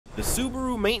The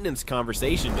Subaru maintenance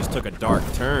conversation just took a dark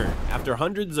turn after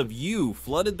hundreds of you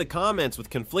flooded the comments with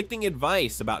conflicting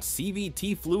advice about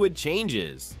CVT fluid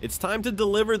changes. It's time to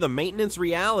deliver the maintenance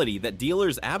reality that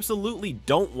dealers absolutely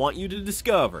don't want you to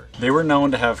discover. They were known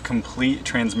to have complete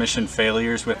transmission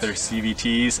failures with their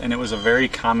CVTs, and it was a very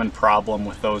common problem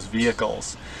with those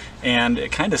vehicles. And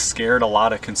it kind of scared a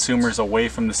lot of consumers away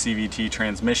from the CVT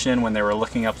transmission when they were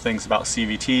looking up things about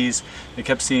CVTs. They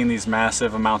kept seeing these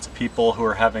massive amounts of people who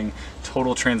were having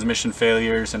total transmission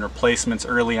failures and replacements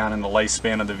early on in the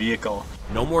lifespan of the vehicle.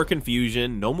 No more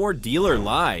confusion, no more dealer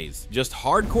lies, just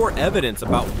hardcore evidence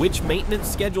about which maintenance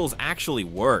schedules actually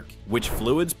work, which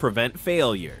fluids prevent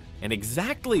failure, and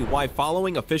exactly why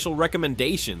following official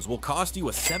recommendations will cost you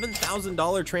a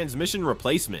 $7,000 transmission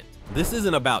replacement. This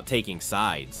isn't about taking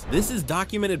sides. This is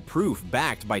documented proof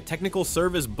backed by technical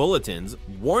service bulletins,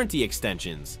 warranty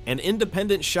extensions, and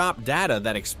independent shop data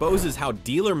that exposes how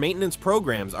dealer maintenance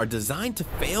programs are designed to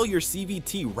fail your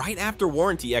CVT right after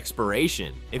warranty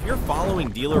expiration. If you're following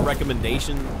dealer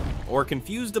recommendations or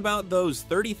confused about those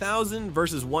 30,000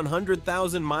 versus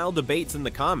 100,000 mile debates in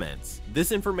the comments,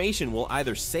 this information will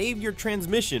either save your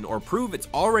transmission or prove it's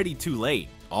already too late.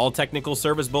 All technical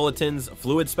service bulletins,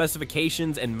 fluid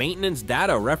specifications, and maintenance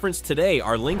data referenced today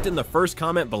are linked in the first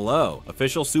comment below.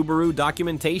 Official Subaru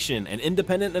documentation and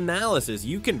independent analysis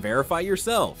you can verify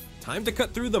yourself. Time to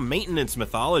cut through the maintenance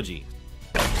mythology.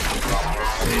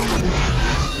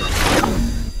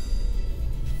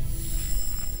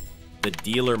 The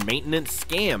dealer maintenance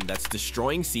scam that's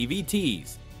destroying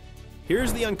CVTs.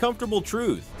 Here's the uncomfortable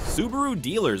truth. Subaru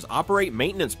dealers operate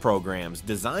maintenance programs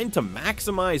designed to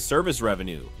maximize service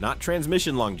revenue, not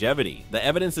transmission longevity. The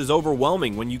evidence is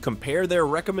overwhelming when you compare their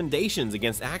recommendations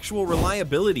against actual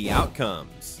reliability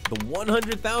outcomes. The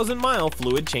 100,000 mile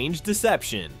fluid change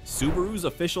deception. Subaru's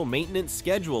official maintenance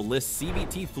schedule lists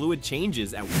CVT fluid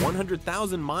changes at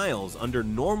 100,000 miles under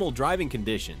normal driving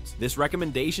conditions. This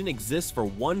recommendation exists for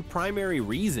one primary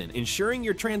reason: ensuring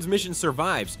your transmission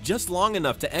survives just long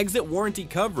enough to exit warranty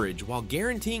coverage while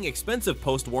guaranteeing expensive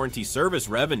post-warranty service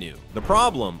revenue. The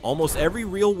problem: almost every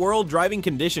real-world driving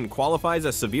condition qualifies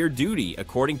as severe duty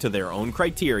according to their own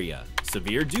criteria.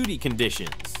 Severe duty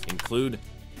conditions include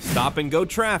stop-and-go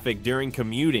traffic during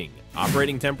commuting,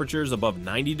 operating temperatures above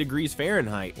 90 degrees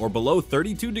Fahrenheit or below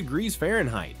 32 degrees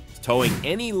Fahrenheit, towing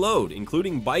any load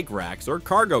including bike racks or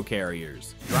cargo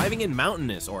carriers, driving in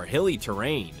mountainous or hilly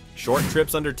terrain, short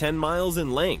trips under 10 miles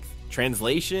in length.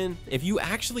 Translation: if you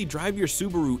actually drive your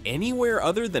Subaru anywhere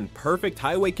other than perfect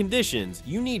highway conditions,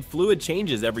 you need fluid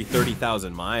changes every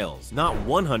 30,000 miles, not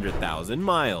 100,000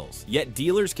 miles. Yet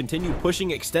dealers continue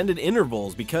pushing extended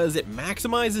intervals because it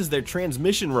maximizes their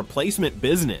transmission replacement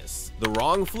business. The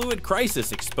wrong fluid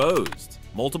crisis exposed.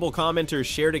 Multiple commenters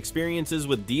shared experiences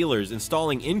with dealers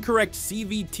installing incorrect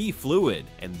CVT fluid,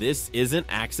 and this isn't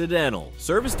accidental.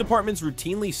 Service departments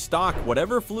routinely stock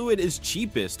whatever fluid is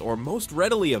cheapest or most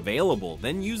readily available,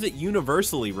 then use it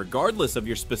universally regardless of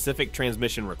your specific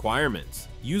transmission requirements.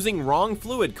 Using wrong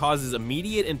fluid causes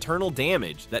immediate internal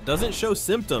damage that doesn't show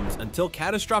symptoms until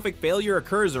catastrophic failure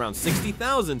occurs around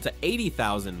 60,000 to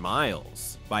 80,000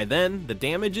 miles. By then, the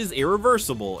damage is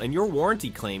irreversible and your warranty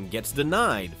claim gets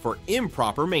denied for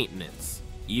improper maintenance.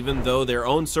 Even though their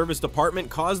own service department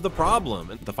caused the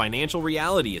problem, the financial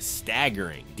reality is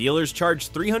staggering. Dealers charge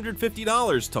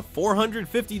 $350 to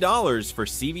 $450 for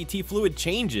CVT fluid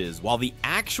changes, while the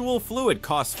actual fluid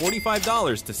costs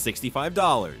 $45 to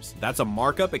 $65. That's a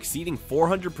markup exceeding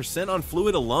 400% on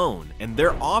fluid alone, and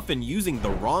they're often using the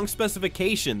wrong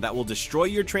specification that will destroy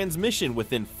your transmission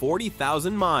within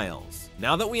 40,000 miles.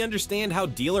 Now that we understand how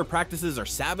dealer practices are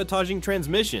sabotaging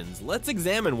transmissions, let's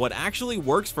examine what actually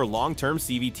works for long-term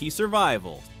CVT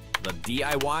survival. The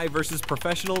DIY versus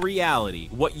professional reality,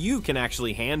 what you can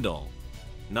actually handle.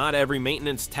 Not every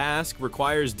maintenance task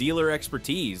requires dealer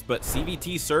expertise, but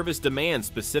CVT service demands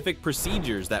specific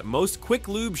procedures that most quick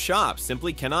lube shops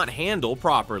simply cannot handle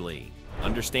properly.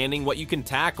 Understanding what you can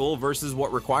tackle versus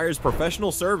what requires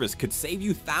professional service could save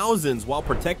you thousands while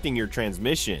protecting your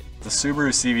transmission. The Subaru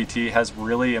CVT has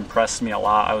really impressed me a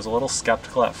lot. I was a little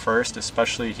skeptical at first,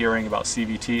 especially hearing about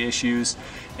CVT issues.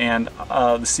 And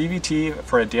the CVT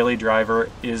for a daily driver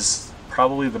is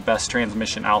probably the best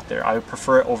transmission out there. I would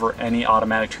prefer it over any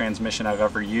automatic transmission I've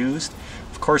ever used.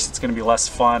 Of course, it's going to be less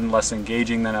fun, less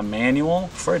engaging than a manual.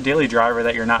 For a daily driver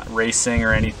that you're not racing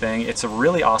or anything, it's a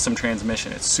really awesome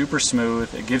transmission. It's super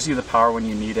smooth, it gives you the power when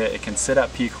you need it, it can sit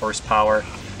at peak horsepower,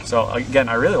 So again,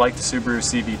 I really like the Subaru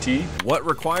CVT. What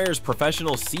requires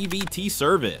professional CVT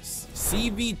service?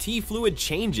 CVT fluid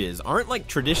changes aren't like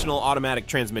traditional automatic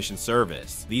transmission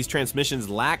service. These transmissions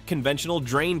lack conventional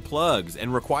drain plugs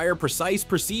and require precise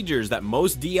procedures that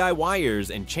most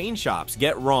DIYers and chain shops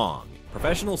get wrong.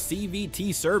 Professional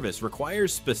CVT service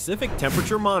requires specific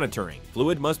temperature monitoring.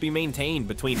 Fluid must be maintained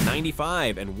between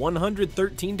 95 and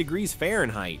 113 degrees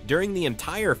Fahrenheit during the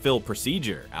entire fill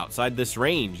procedure. Outside this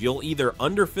range, you'll either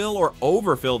underfill or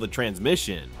overfill the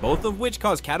transmission, both of which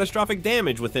cause catastrophic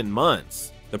damage within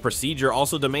months. The procedure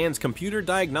also demands computer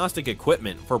diagnostic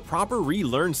equipment for proper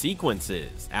relearn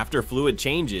sequences. After fluid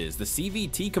changes, the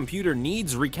CVT computer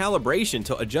needs recalibration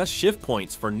to adjust shift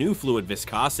points for new fluid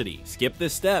viscosity. Skip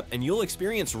this step and you'll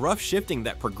experience rough shifting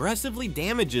that progressively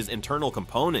damages internal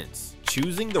components.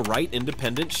 Choosing the right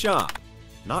independent shop.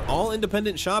 Not all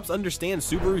independent shops understand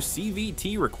Subaru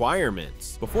CVT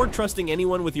requirements. Before trusting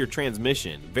anyone with your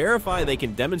transmission, verify they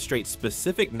can demonstrate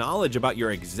specific knowledge about your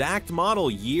exact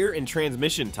model, year, and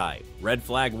transmission type. Red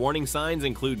flag warning signs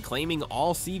include claiming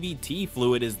all CVT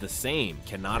fluid is the same,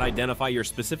 cannot identify your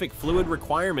specific fluid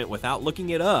requirement without looking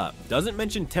it up, doesn't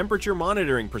mention temperature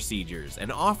monitoring procedures,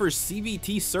 and offers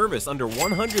CVT service under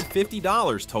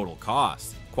 $150 total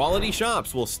cost. Quality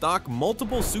shops will stock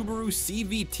multiple Subaru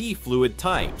CVT fluid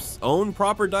types, own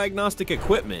proper diagnostic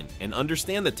equipment, and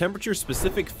understand the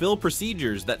temperature-specific fill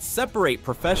procedures that separate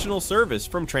professional service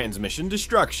from transmission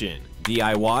destruction.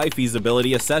 DIY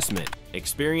feasibility assessment.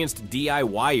 Experienced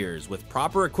DIYers with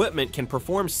proper equipment can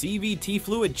perform CVT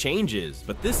fluid changes,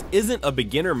 but this isn't a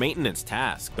beginner maintenance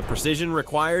task. The precision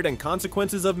required and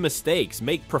consequences of mistakes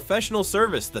make professional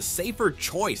service the safer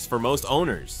choice for most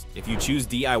owners. If you choose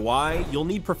DIY, you'll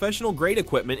need professional grade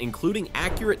equipment including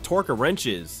accurate torque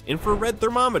wrenches, infrared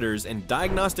thermometers, and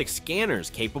diagnostic scanners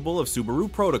capable of Subaru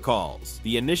protocols.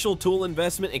 The initial tool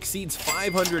investment exceeds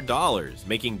 $500,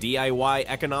 making DIY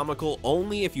economical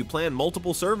only if you plan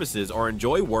multiple services or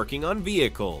enjoy working on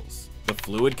vehicles. The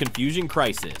fluid confusion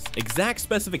crisis. Exact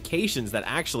specifications that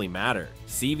actually matter.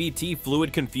 CVT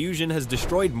fluid confusion has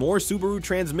destroyed more Subaru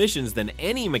transmissions than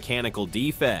any mechanical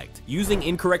defect. Using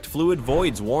incorrect fluid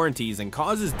voids warranties and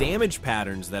causes damage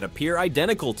patterns that appear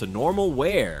identical to normal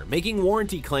wear, making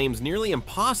warranty claims nearly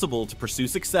impossible to pursue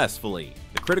successfully.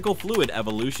 The critical fluid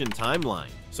evolution timeline.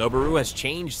 Subaru has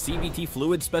changed CVT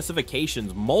fluid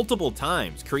specifications multiple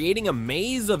times, creating a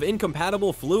maze of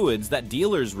incompatible fluids that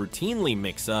dealers routinely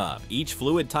mix up. Each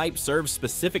fluid type serves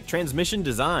specific transmission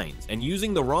designs, and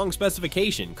using the wrong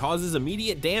specification causes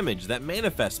immediate damage that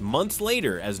manifests months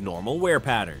later as normal wear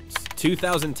patterns.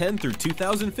 2010 through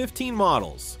 2015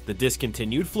 models. The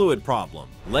discontinued fluid problem.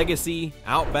 Legacy,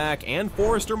 Outback, and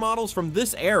Forester models from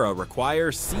this era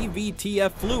require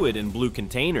CVTF fluid in blue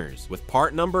containers, with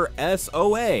part number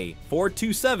SOA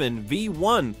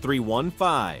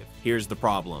 427V1315. Here's the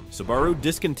problem. Subaru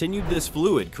discontinued this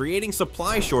fluid, creating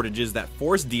supply shortages that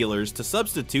force dealers to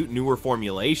substitute newer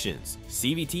formulations.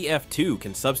 CVTF2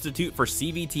 can substitute for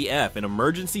CVTF in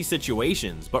emergency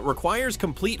situations, but requires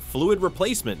complete fluid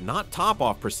replacement, not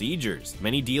top-off procedures.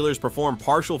 Many dealers perform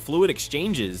partial fluid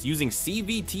exchanges using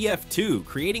CVTF2,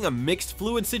 creating a mixed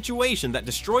fluid situation that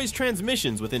destroys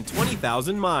transmissions within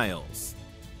 20,000 miles.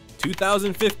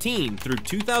 2015 through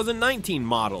 2019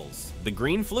 models. The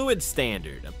green fluid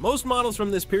standard. Most models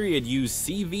from this period use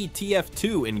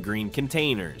CVTF2 in green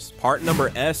containers. Part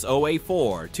number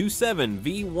SOA4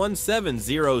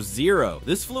 27V1700.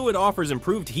 This fluid offers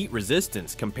improved heat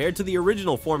resistance compared to the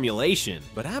original formulation,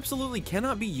 but absolutely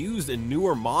cannot be used in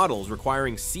newer models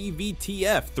requiring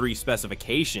CVTF3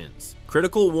 specifications.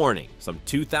 Critical warning, some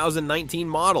 2019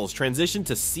 models transition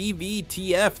to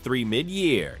CVTF3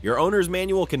 mid-year. Your owner's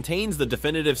manual contains the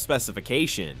definitive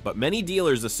specification, but many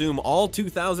dealers assume all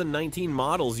 2019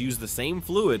 models use the same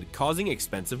fluid, causing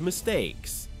expensive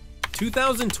mistakes.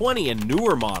 2020 and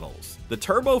newer models. The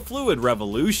turbo fluid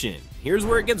revolution. Here's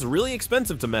where it gets really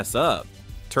expensive to mess up.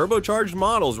 Turbocharged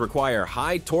models require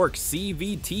high-torque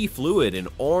CVT fluid in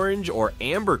orange or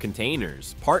amber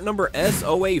containers. Part number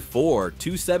SOA4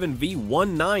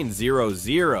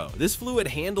 27V1900. This fluid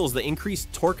handles the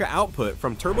increased torque output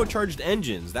from turbocharged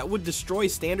engines that would destroy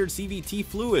standard CVT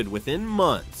fluid within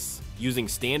months. Using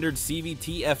standard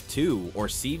CVTF2 or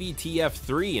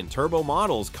CVTF3 in turbo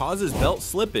models causes belt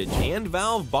slippage and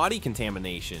valve body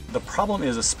contamination. The problem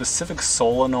is a specific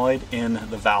solenoid in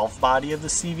the valve body of the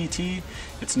CVT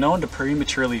it's known to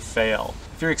prematurely fail.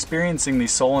 If you're experiencing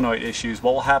these solenoid issues,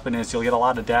 what will happen is you'll get a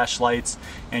lot of dash lights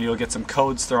and you'll get some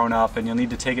codes thrown up, and you'll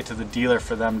need to take it to the dealer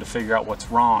for them to figure out what's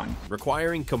wrong.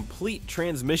 Requiring complete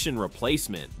transmission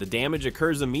replacement. The damage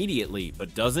occurs immediately,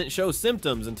 but doesn't show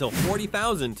symptoms until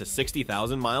 40,000 to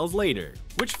 60,000 miles later.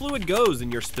 Which fluid goes in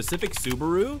your specific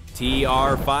Subaru?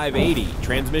 TR580,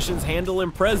 transmissions handle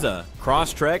Impreza,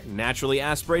 Crosstrek, naturally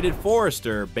aspirated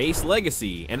Forester, Base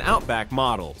Legacy, and Outback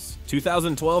models.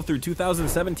 2012 through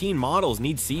 2017 models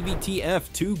need CVT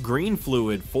F2 green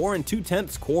fluid 4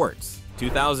 2/10 quarts.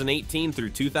 2018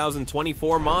 through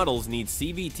 2024 models need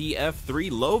CVT F3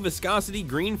 low viscosity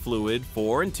green fluid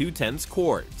 4 2/10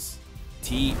 quarts.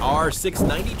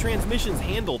 TR690 transmissions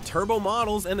handle turbo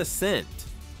models and Ascent.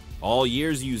 All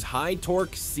years use high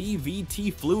torque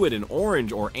CVT fluid in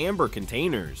orange or amber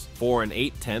containers, 4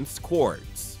 8/10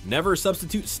 quarts. Never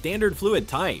substitute standard fluid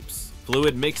types.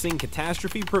 Fluid mixing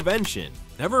catastrophe prevention.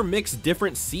 Never mix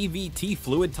different CVT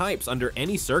fluid types under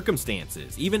any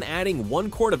circumstances. Even adding 1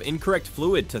 quart of incorrect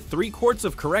fluid to 3 quarts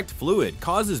of correct fluid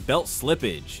causes belt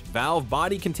slippage, valve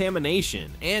body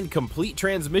contamination, and complete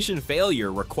transmission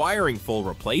failure requiring full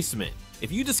replacement.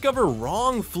 If you discover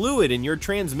wrong fluid in your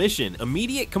transmission,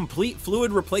 immediate complete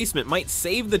fluid replacement might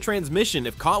save the transmission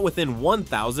if caught within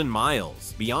 1,000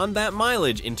 miles. Beyond that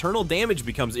mileage, internal damage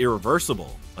becomes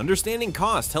irreversible. Understanding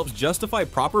cost helps justify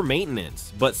proper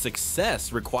maintenance, but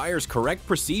success requires correct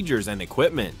procedures and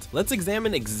equipment. Let's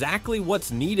examine exactly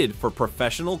what's needed for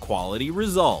professional quality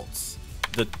results.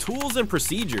 The tools and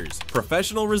procedures,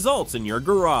 professional results in your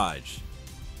garage.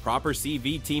 Proper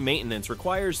CVT maintenance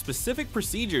requires specific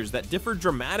procedures that differ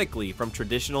dramatically from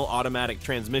traditional automatic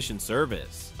transmission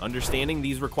service. Understanding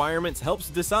these requirements helps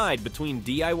decide between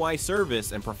DIY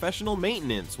service and professional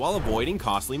maintenance while avoiding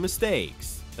costly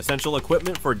mistakes. Essential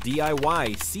equipment for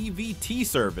DIY CVT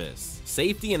service.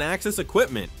 Safety and access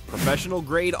equipment. Professional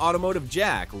grade automotive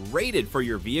jack rated for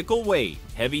your vehicle weight.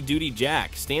 Heavy duty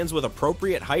jack stands with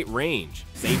appropriate height range.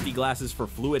 Safety glasses for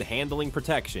fluid handling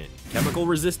protection. Chemical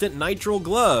resistant nitrile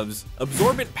gloves.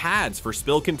 Absorbent pads for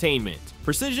spill containment.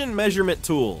 Precision measurement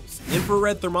tools.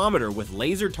 Infrared thermometer with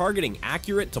laser targeting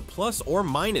accurate to plus or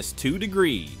minus 2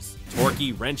 degrees.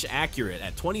 Torquey wrench accurate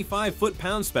at 25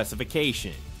 foot-pound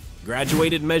specification.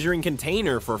 Graduated measuring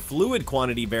container for fluid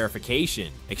quantity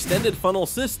verification. Extended funnel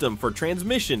system for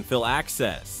transmission fill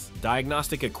access.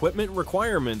 Diagnostic equipment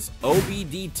requirements,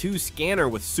 OBD2 scanner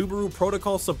with Subaru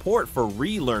protocol support for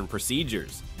relearn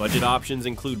procedures. Budget options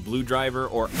include Blue Driver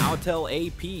or Autel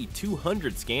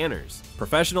AP200 scanners.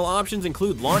 Professional options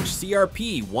include Launch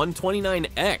CRP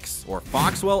 129X or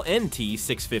Foxwell NT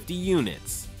 650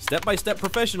 units. Step-by-step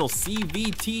professional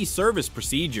CVT service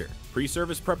procedure.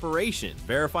 Pre-service preparation.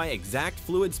 Verify exact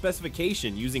fluid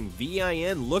specification using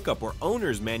VIN lookup or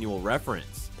owner's manual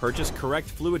reference. Purchase correct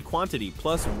fluid quantity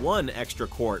plus 1 extra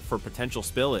quart for potential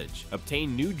spillage.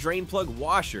 Obtain new drain plug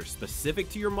washer specific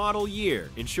to your model year.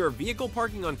 Ensure vehicle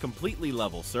parking on completely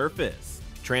level surface.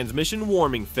 Transmission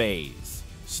warming phase.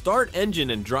 Start engine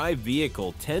and drive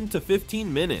vehicle 10 to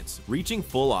 15 minutes, reaching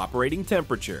full operating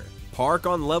temperature. Park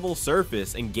on level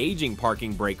surface, engaging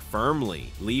parking brake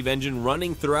firmly. Leave engine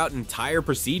running throughout entire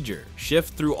procedure.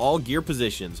 Shift through all gear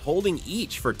positions, holding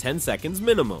each for 10 seconds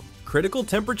minimum. Critical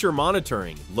temperature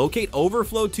monitoring. Locate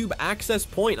overflow tube access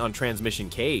point on transmission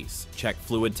case. Check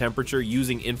fluid temperature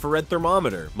using infrared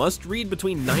thermometer. Must read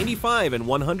between 95 and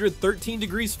 113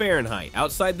 degrees Fahrenheit.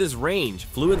 Outside this range,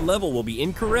 fluid level will be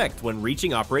incorrect when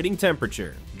reaching operating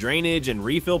temperature. Drainage and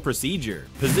refill procedure.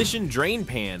 Position drain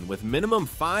pan with minimum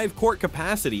 5 quart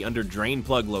capacity under drain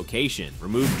plug location.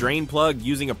 Remove drain plug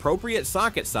using appropriate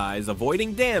socket size,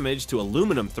 avoiding damage to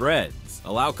aluminum threads.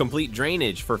 Allow complete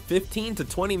drainage for 15 to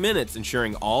 20 minutes,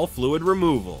 ensuring all fluid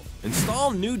removal.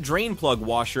 Install new drain plug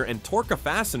washer and torque a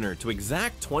fastener to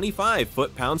exact 25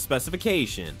 foot-pound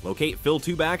specification. Locate fill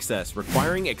tube access,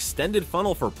 requiring extended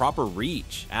funnel for proper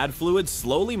reach. Add fluid,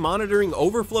 slowly monitoring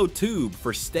overflow tube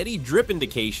for steady drip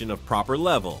indication of proper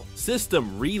level.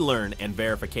 System relearn and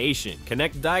verification.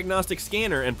 Connect diagnostic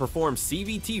scanner and perform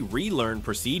CVT relearn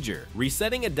procedure.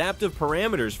 Resetting adaptive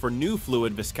parameters for new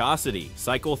fluid viscosity.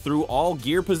 Cycle through all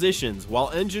gear positions while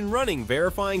engine running,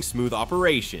 verifying smooth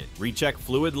operation. Recheck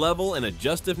fluid level and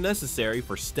adjust if necessary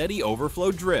for steady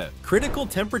overflow drift. Critical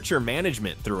temperature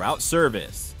management throughout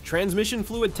service. Transmission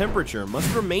fluid temperature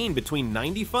must remain between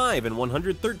 95 and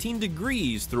 113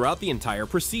 degrees throughout the entire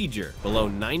procedure. Below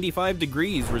 95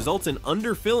 degrees results in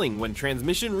underfilling when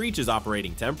transmission reaches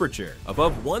operating temperature.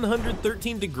 Above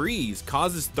 113 degrees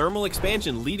causes thermal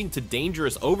expansion leading to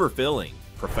dangerous overfilling.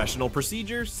 Professional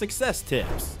procedure success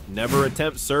tips. Never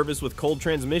attempt service with cold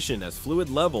transmission, as fluid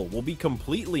level will be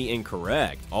completely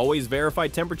incorrect. Always verify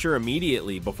temperature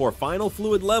immediately before final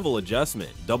fluid level adjustment.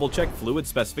 Double check fluid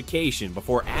specification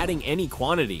before adding any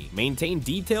quantity. Maintain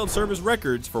detailed service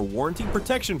records for warranty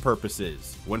protection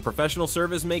purposes. When professional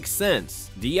service makes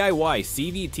sense, DIY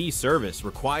CVT service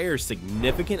requires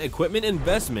significant equipment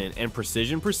investment and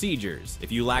precision procedures.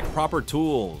 If you lack proper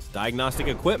tools, diagnostic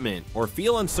equipment, or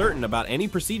feel uncertain about any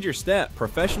procedure step,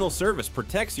 professional service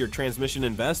protects your transmission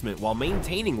investment while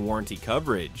maintaining warranty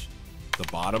coverage. The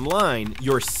bottom line,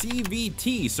 your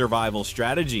CVT survival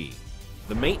strategy.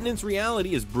 The maintenance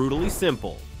reality is brutally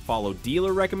simple. Follow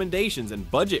dealer recommendations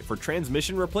and budget for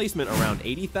transmission replacement around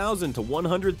 80,000 to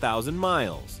 100,000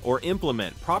 miles, or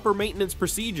implement proper maintenance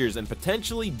procedures and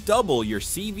potentially double your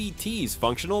CVT's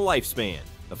functional lifespan.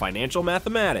 The financial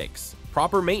mathematics.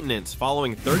 Proper maintenance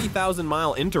following 30,000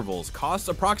 mile intervals costs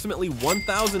approximately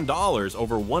 $1,000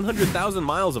 over 100,000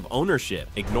 miles of ownership.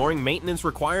 Ignoring maintenance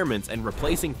requirements and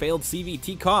replacing failed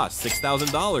CVT costs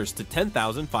 $6,000 to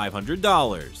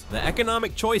 $10,500. The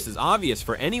economic choice is obvious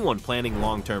for anyone planning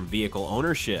long-term vehicle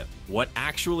ownership. What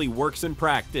actually works in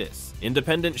practice?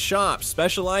 Independent shops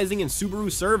specializing in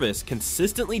Subaru service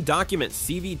consistently document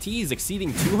CVTs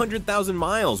exceeding 200,000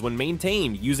 miles when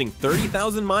maintained using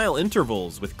 30,000 mile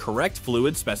intervals with correct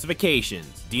fluid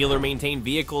specifications. Dealer-maintained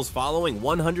vehicles following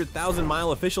 100,000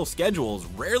 mile official schedules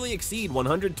rarely exceed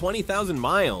 120,000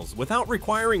 miles without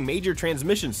requiring major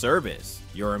transmission service.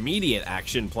 Your immediate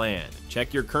action plan.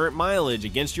 Check your current mileage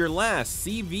against your last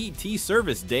CVT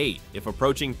service date. If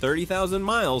approaching 30,000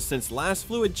 miles since last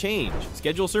fluid change,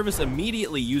 schedule service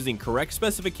immediately using correct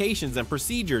specifications and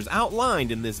procedures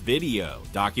outlined in this video.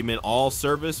 Document all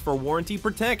service for warranty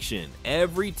protection.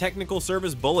 Every technical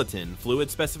service bulletin, fluid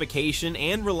specification,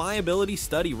 and reliability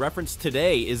study referenced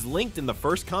today is linked in the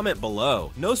first comment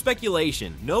below. No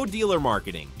speculation, no dealer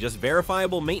marketing, just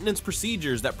verifiable maintenance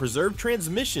procedures that preserve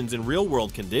transmissions in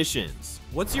real-world conditions.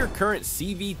 What's your current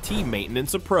CVT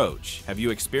maintenance approach? Have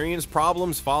you experienced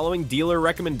problems following dealer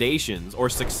recommendations or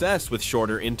success with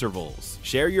shorter intervals?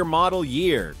 Share your model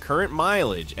year, current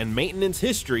mileage, and maintenance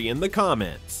history in the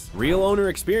comments. Real owner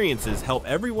experiences help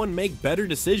everyone make better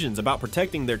decisions about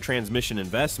protecting their transmission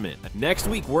investment. Next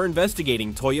week, we're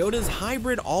investigating Toyota's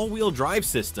hybrid all-wheel drive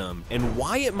system and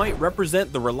why it might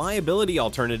represent the reliability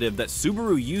alternative that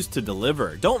Subaru used to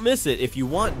deliver. Don't miss it if you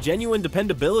want genuine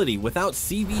dependability without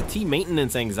CVT maintenance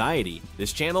anxiety.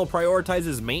 This channel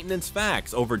prioritizes maintenance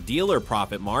facts over dealer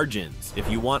profit margins. If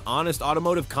you want honest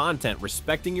automotive content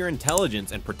respecting your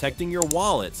intelligence and protecting your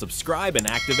wallet, subscribe and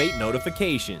activate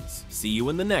notifications. See you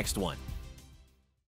in the next one.